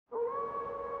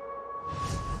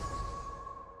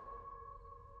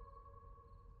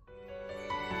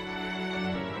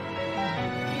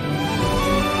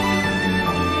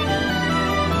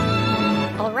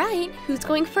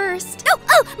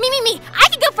Me! I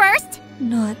can go first!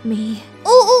 Not me.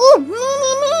 Ooh,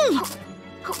 me!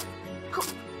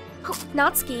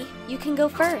 Natsuki, you can go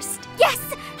first. Yes!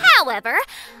 However,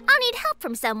 I'll need help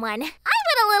from someone. I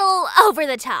went a little over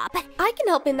the top. I can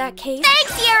help in that case.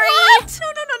 Thanks, Yuri! What?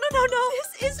 No.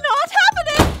 This is not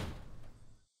happening!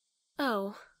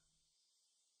 Oh.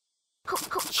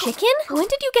 Chicken? When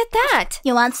did you get that?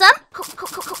 You want some?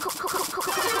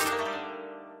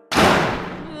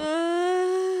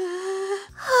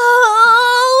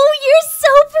 Oh, you're so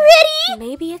pretty!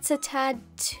 Maybe it's a tad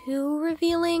too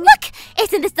revealing? Look!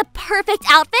 Isn't this the perfect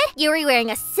outfit? Yuri wearing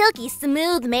a silky,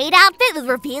 smooth maid outfit with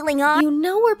revealing arms. You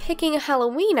know we're picking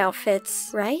Halloween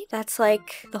outfits, right? That's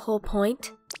like the whole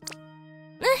point.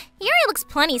 Yuri looks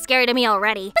plenty scary to me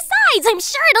already. Besides, I'm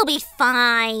sure it'll be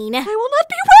fine. I will not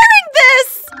be wearing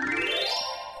this!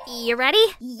 You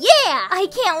ready? Yeah! I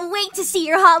can't wait to see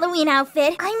your Halloween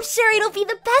outfit. I'm sure it'll be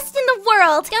the best in the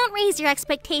world. Don't raise your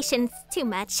expectations too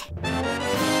much.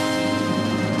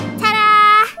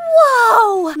 Ta-da!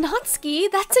 Whoa! Natsuki,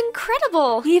 that's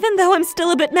incredible! Even though I'm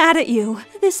still a bit mad at you,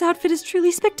 this outfit is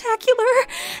truly spectacular.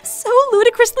 So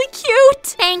ludicrously cute.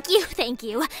 Thank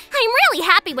you. I'm really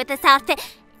happy with this outfit.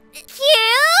 Cute?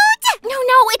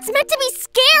 No, it's meant to be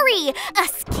scary. A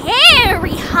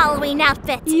scary Halloween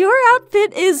outfit. Your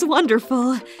outfit is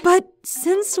wonderful, but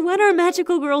since when are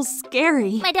magical girls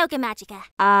scary? My Doki Magica.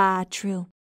 Ah, true.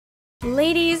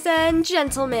 Ladies and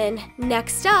gentlemen,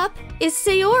 next up is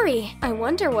Sayori. I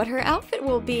wonder what her outfit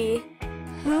will be.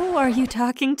 Who are you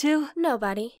talking to?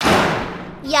 Nobody.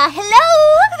 Yeah,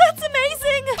 hello! That's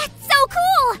amazing! That's so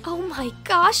cool! Oh my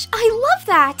gosh, I love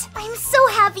that! I'm so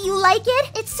happy you like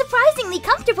it. It's surprisingly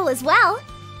comfortable as well.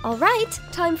 Alright,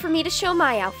 time for me to show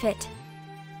my outfit.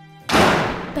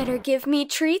 Better give me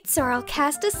treats or I'll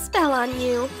cast a spell on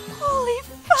you. Holy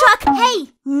fuck! Chuck,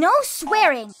 hey! No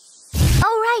swearing!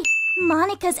 Alright,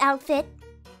 Monika's outfit.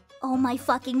 Oh my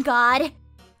fucking god.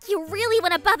 You really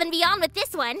went above and beyond with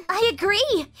this one. I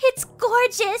agree! It's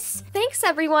gorgeous! Thanks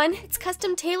everyone, it's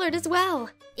custom tailored as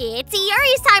well. It's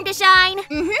Yuri's time to shine.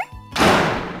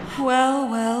 Well.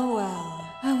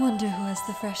 I wonder who has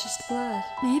the freshest blood.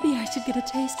 Maybe I should get a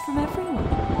taste from everyone.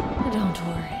 Don't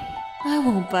worry. I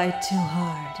won't bite too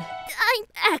hard. I'm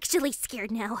actually scared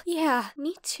now. Yeah,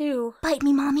 me too. Bite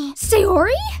me, mommy.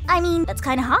 Sayori? I mean, that's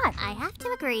kinda hot. I have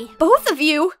to agree. Both of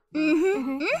you?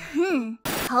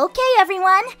 Okay,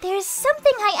 everyone. There's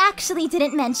something I actually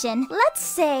didn't mention. Let's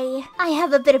say I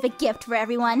have a bit of a gift for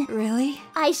everyone. Really?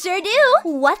 I sure do.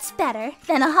 What's better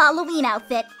than a Halloween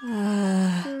outfit?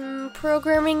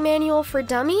 Programming manual for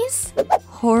dummies?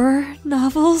 Horror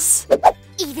novels?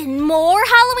 Even more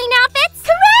Halloween outfits?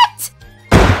 Correct!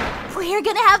 We're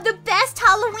gonna have the best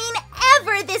Halloween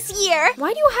ever this year.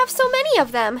 Why do you have so many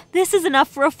of them? This is enough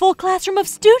for a full classroom of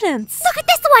students. Look at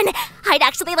this one! I'd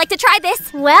actually like to try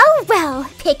this. Well,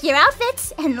 pick your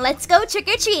outfits and let's go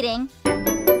trick-or-treating.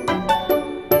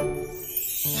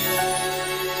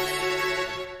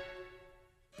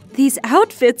 These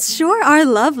outfits sure are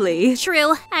lovely.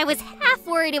 True. I was half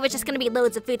worried it was just gonna be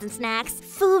loads of foods and snacks.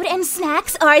 Food and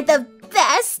snacks are the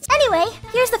best. Anyway,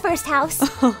 here's the first house.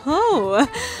 Oh,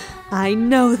 I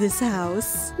know this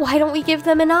house. Why don't we give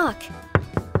them a knock?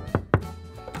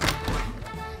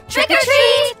 Trick or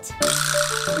treat!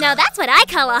 Now that's what I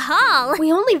call a haul.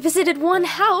 We only visited one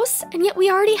house, and yet we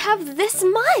already have this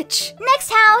much.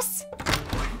 Next house.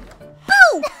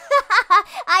 Boo!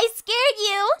 I scared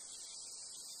you.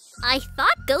 I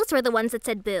thought ghosts were the ones that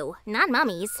said boo, not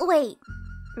mummies. Wait,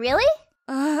 really?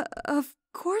 Of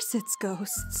course it's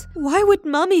ghosts. Why would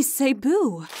mummies say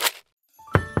boo?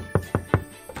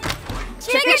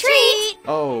 Trick or treat!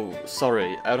 Oh,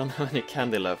 sorry, I don't have any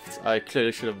candy left. I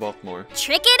clearly should have bought more.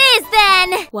 Trick it is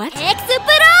then! What?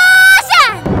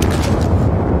 Exuperation!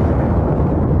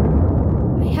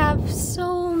 I have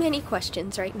so many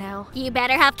questions right now. You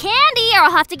better have candy or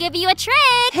I'll have to give you a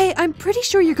trick! Hey, I'm pretty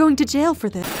sure you're going to jail for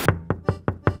this.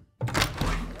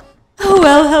 Oh,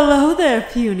 well, hello there,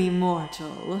 puny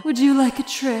mortal. Would you like a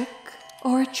trick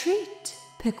or a treat?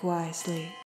 Pick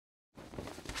wisely.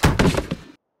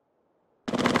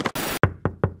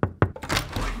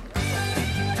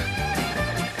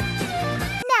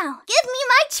 Now, give me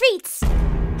my treats.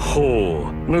 ほ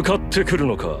う、向かってくる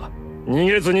のか。逃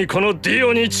げずにこのディ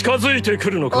オに近づいてく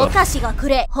るのおか。菓子がく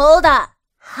れ。ほうだ。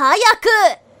早く。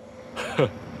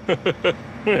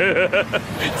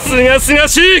すがすが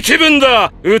しい気分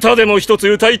だ。歌でも一つ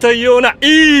歌いたいような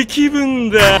いい気分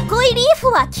だ。恋リーフ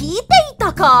は聞いてい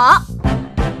たか？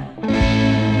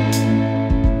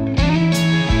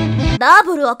ダ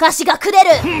ブルお菓子がくれる。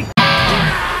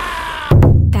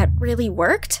That really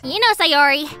worked? You know,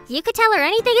 Sayori, you could tell her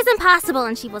anything is impossible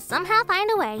and she will somehow find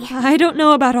a way. I don't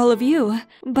know about all of you,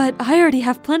 but I already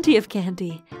have plenty of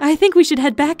candy. I think we should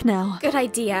head back now. Good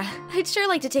idea. I'd sure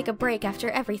like to take a break after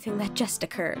everything that just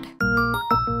occurred.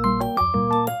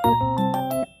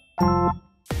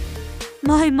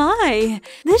 My,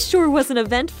 this sure was an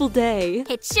eventful day.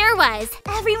 It sure was.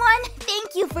 Everyone,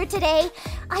 thank you for today.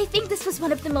 I think this was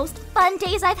one of the most fun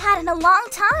days I've had in a long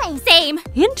time. Same.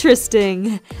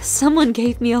 Interesting. Someone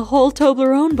gave me a whole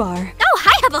Toblerone bar. Oh,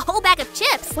 I have a whole bag of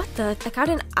chips. What the? I got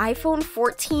an iPhone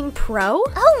 14 Pro?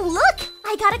 Oh, look!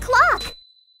 I got a clock.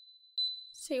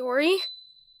 Sayori,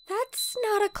 that's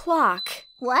not a clock.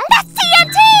 What? That's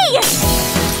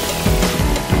TNT!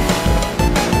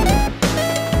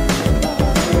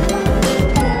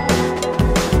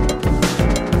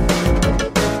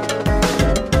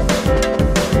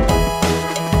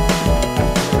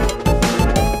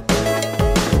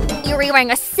 Yuri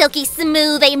wearing a silky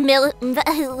smooth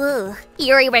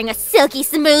Yuri wearing a silky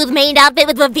smooth main outfit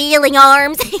with revealing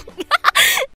arms.